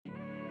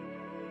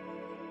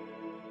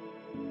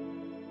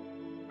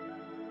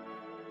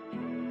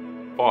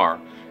Pharr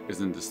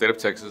is in the state of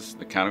Texas,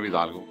 the county of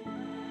Hidalgo.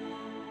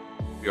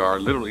 We are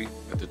literally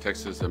at the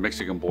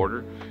Texas-Mexican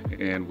border,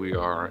 and we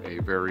are a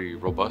very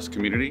robust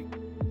community.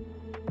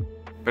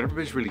 But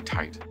everybody's really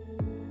tight.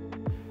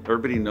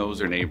 Everybody knows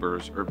their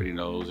neighbors, everybody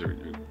knows their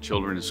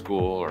children in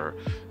school, or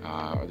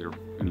they're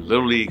in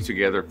Little League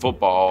together,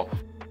 football.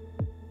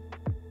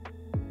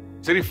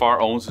 City of Pharr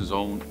owns its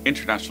own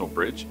international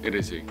bridge. It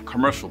is a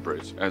commercial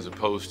bridge as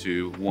opposed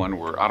to one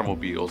where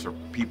automobiles or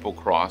people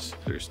cross.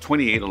 There's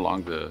 28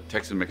 along the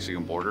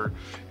Texas-Mexican border,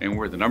 and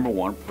we're the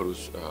 #1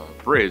 produce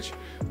bridge.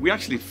 We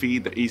actually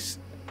feed the East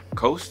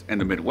Coast and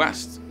the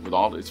Midwest with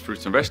all its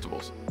fruits and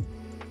vegetables.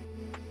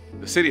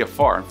 The city of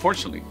Pharr,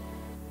 unfortunately,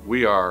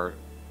 we are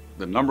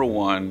the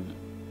 #1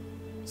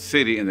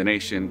 city in the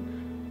nation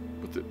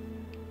with the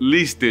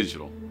least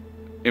digital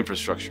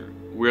infrastructure.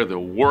 We're the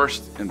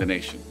worst in the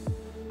nation.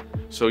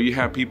 So you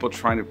have people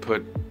trying to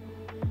put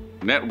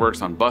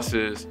networks on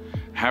buses,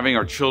 having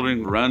our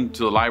children run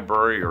to the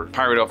library or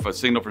pirate off a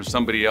signal from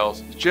somebody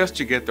else just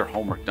to get their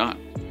homework done.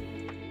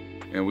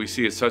 And we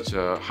see it such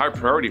a high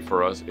priority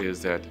for us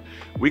is that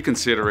we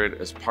consider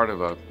it as part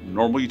of a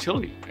normal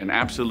utility, an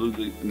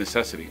absolute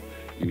necessity.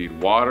 You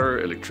need water,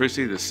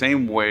 electricity, the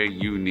same way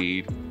you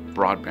need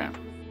broadband.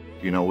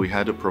 You know, we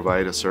had to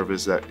provide a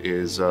service that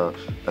is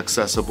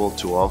accessible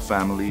to all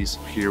families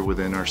here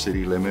within our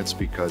city limits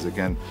because,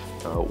 again,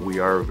 we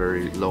are a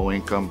very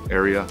low-income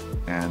area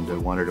and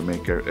wanted to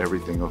make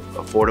everything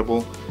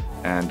affordable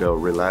and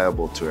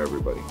reliable to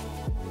everybody.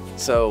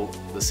 So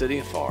the city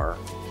of Pharr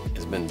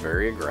has been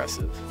very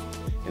aggressive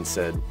and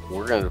said,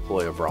 we're going to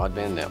deploy a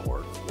broadband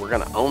network. We're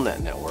going to own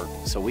that network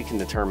so we can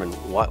determine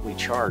what we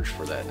charge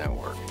for that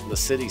network. The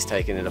city's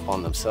taken it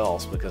upon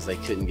themselves because they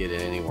couldn't get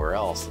it anywhere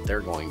else.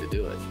 They're going to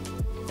do it.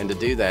 And to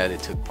do that,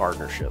 it took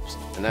partnerships,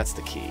 and that's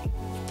the key.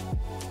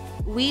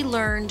 We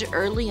learned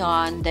early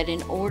on that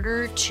in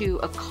order to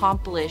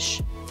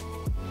accomplish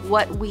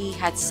what we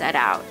had set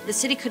out, the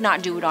city could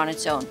not do it on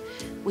its own.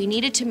 We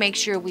needed to make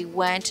sure we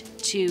went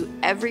to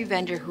every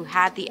vendor who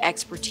had the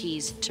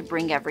expertise to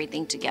bring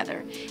everything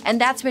together. And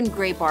that's been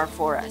Graybar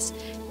for us.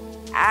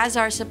 As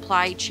our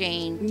supply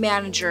chain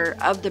manager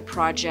of the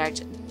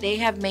project, they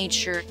have made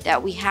sure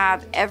that we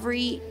have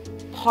every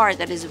part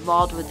that is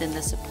involved within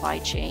the supply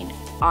chain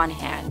on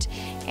hand.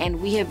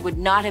 And we would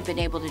not have been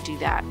able to do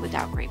that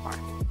without Graybar.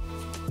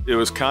 It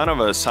was kind of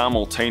a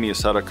simultaneous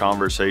set of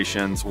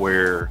conversations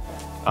where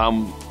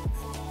I'm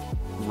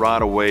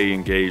right away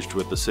engaged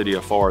with the city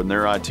of Pharr and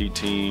their IT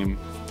team,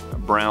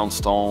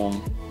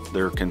 Brownstone,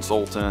 their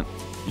consultant,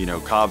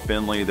 Cobb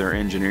Finley, their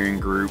engineering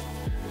group,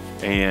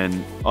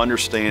 and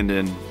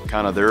understanding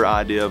kind of their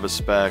idea of a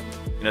spec.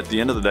 And at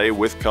the end of the day,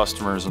 with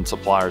customers and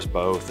suppliers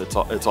both,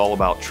 it's all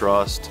about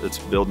trust. It's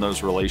building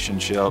those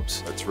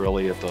relationships. It's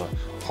really at the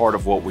heart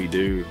of what we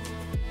do.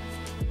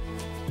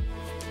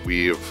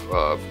 We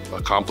have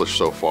accomplished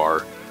so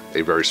far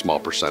a very small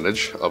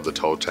percentage of the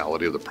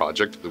totality of the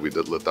project. We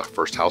did lit the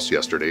first house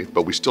yesterday,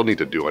 but we still need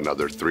to do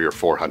another 300 or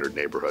 400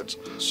 neighborhoods.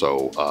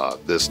 So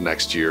this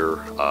next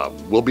year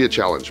will be a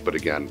challenge, but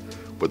again,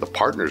 with the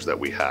partners that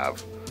we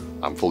have,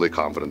 I'm fully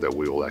confident that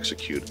we will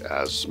execute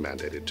as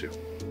mandated to.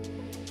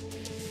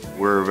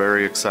 We're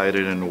very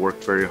excited and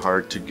worked very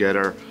hard to get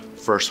our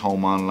first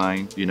home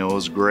online. It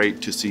was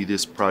great to see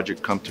this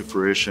project come to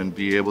fruition,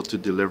 be able to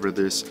deliver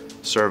this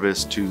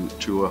service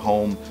to a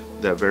home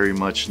that very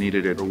much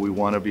needed it. We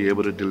want to be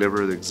able to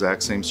deliver the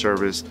exact same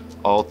service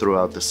all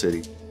throughout the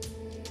city.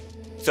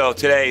 So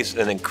today's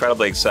an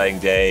incredibly exciting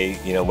day,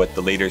 with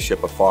the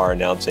leadership of Pharr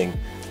announcing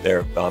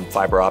their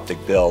fiber optic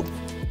build.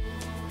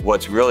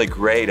 What's really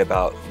great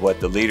about what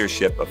the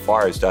leadership of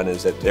Pharr has done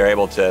is that they're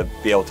able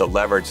to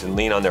leverage and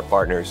lean on their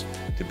partners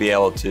to be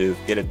able to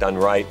get it done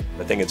right.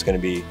 I think it's going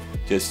to be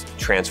just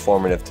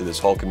transformative to this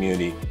whole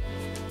community.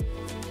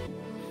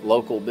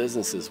 Local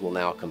businesses will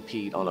now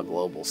compete on a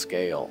global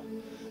scale.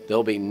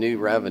 There'll be new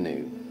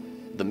revenue.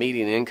 The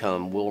median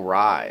income will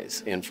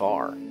rise in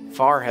Pharr.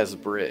 Pharr has a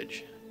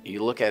bridge.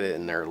 You look at it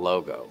in their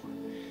logo.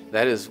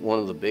 That is one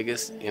of the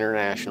biggest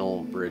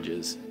international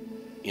bridges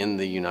in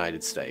the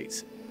United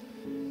States.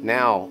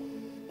 Now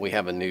we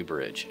have a new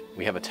bridge.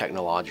 We have a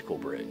technological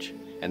bridge,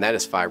 and that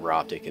is fiber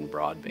optic and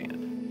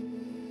broadband.